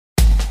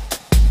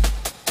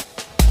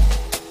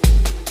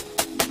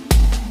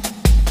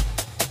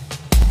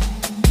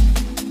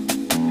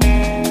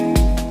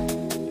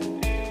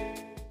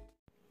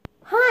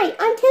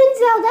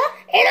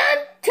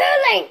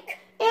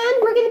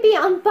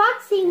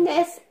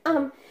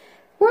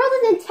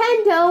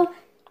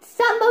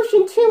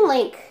motion Toon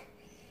Link.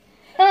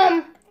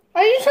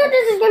 Are you sure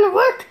this is gonna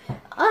work? And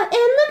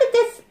look at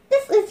this.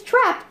 This is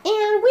trapped,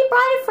 and we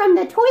brought it from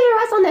the Toys R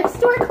Us on the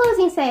store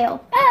closing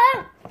sale.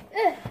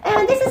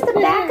 And this is the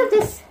back of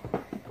this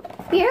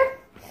here.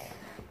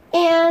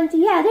 And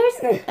yeah, there's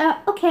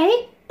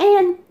okay,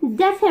 and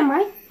that's him,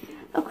 right?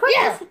 Of course,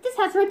 yeah. This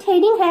has a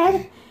rotating head,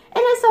 and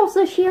it's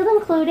also shield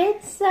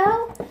included.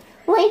 So,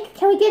 Link,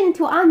 can we get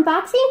into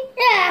unboxing?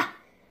 Yeah.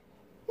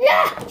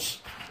 Yeah.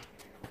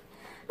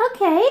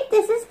 Okay,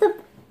 this is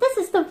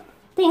the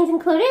things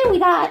included. We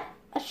got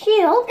a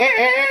shield,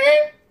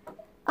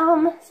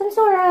 some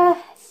sort of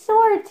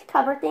sword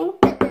cover thing,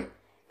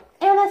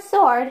 and a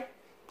sword.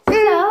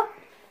 So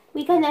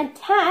we can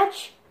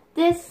attach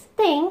this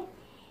thing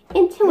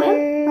into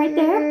him right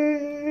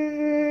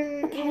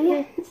there. Okay,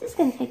 yeah, this is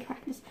gonna take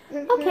practice.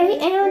 Okay,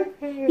 and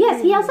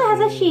yes, he also has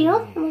a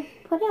shield. I'm gonna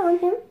put it on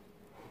him.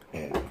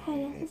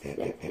 Okay, this is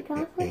gonna take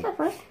off like that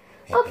first.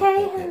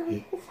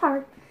 Okay, it's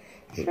hard.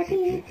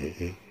 Tricky.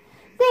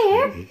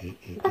 There.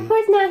 Of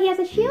course, now he has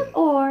a shield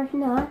or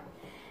not.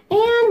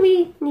 And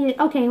we need it.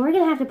 Okay, we're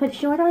gonna have to put the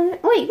sword on.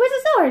 Wait, where's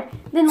the sword?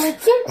 Then we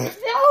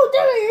Oh,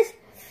 there it is.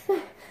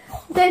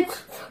 Then.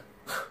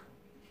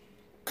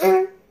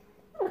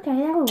 Okay,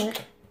 that will work.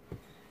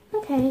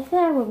 Okay,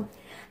 that will work.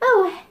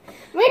 Oh.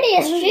 We need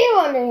a shield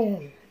on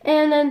him.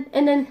 And then. I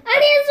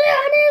need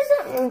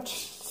a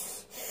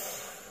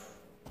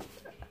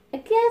I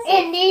guess.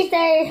 And these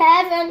they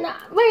have.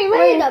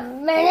 Wait a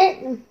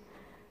minute.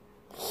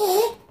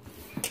 Okay.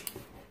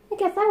 I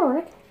guess that will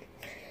work.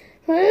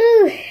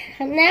 Ooh,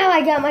 and now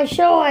I got my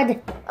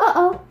sword.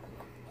 Uh-oh.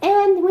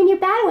 And when you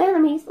battle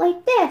enemies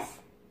like this,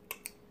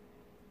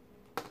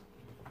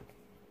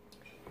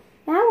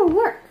 that will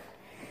work.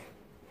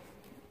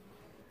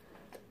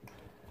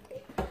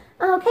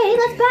 Okay,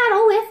 let's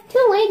battle with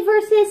Toon Link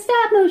versus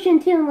stop motion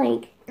Toon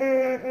Link.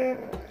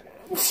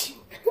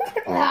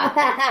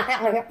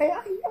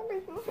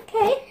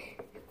 Okay.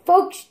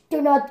 Folks,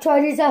 do not try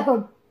this at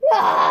home.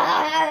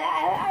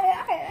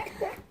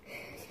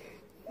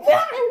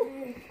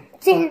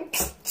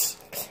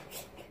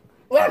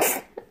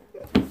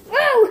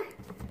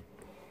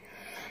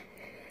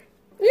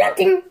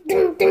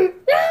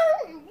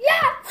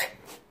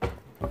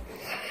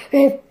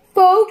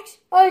 Folks,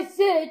 I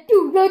said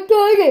do not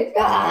try this.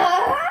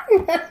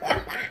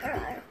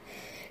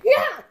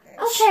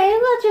 Okay,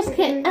 we'll just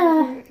get,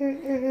 do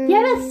you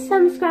have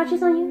some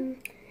scratches on you?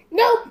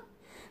 Nope.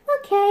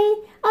 Okay,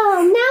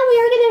 now we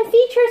are going to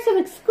feature some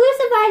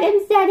exclusive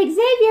items that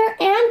Xavier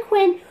and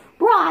Quinn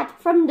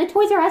brought from the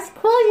Toys R Us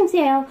closing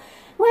sale.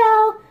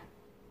 Well,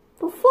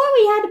 before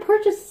we had to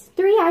purchase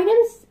 3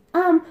 items,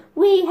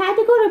 we had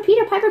to go to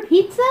Peter Piper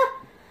Pizza.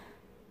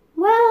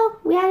 Well,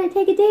 we had to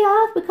take a day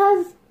off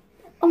because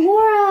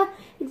Aurora,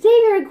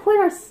 Xavier, and Quinn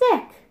are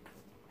sick.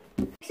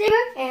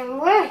 Xavier, and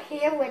we're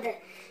here with a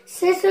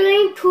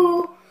sizzling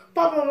cool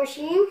bubble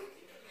machine.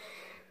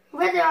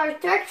 With our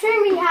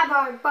instruction, we have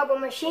our bubble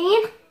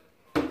machine,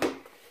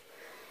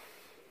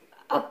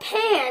 a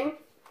pan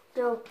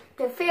to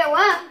fill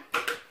up,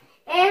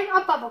 and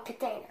a bubble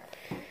container.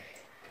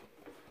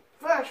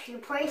 First, you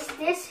place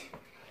this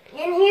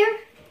in here.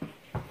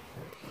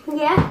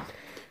 Yeah.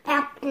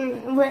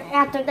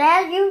 After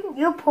that,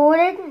 you pour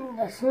it in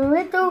this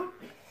little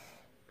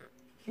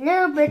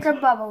bits of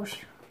bubbles.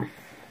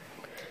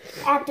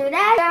 After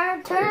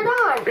that, turn it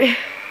on.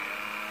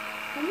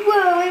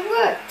 Whoa, it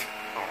worked.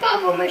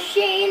 Bubble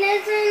machine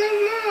is in the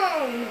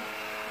room.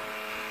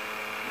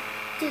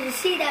 Did you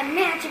see that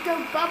magical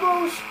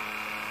bubbles?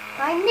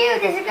 I knew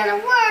this is gonna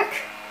work.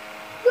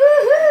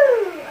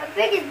 Woohoo! The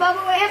biggest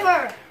bubble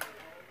ever.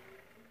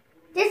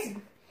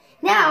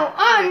 Now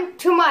on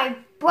to my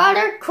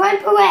brother Quinn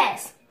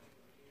Perez.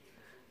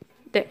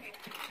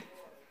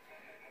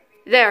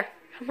 There.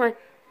 Come on.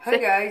 Hi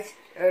guys,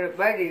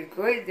 my name is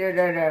Quinn.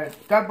 They're a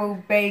double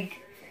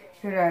bake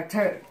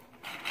turn.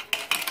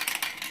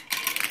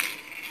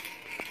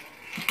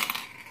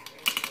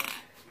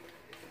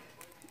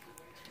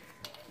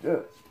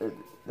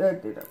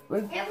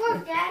 It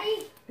worked, Daddy.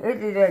 It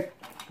did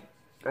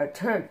a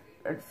turn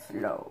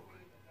slow.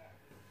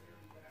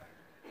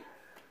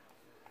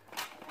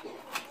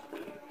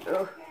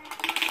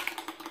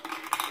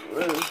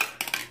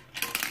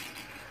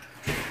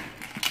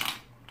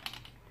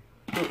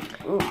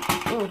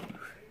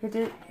 It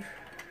did.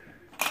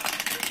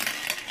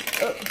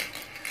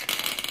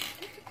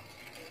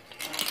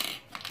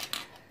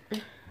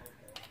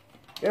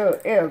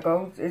 There it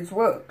goes. It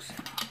works.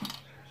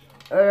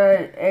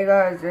 Alright, hey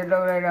guys, I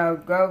know that I'll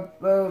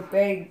go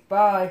big.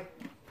 Bye.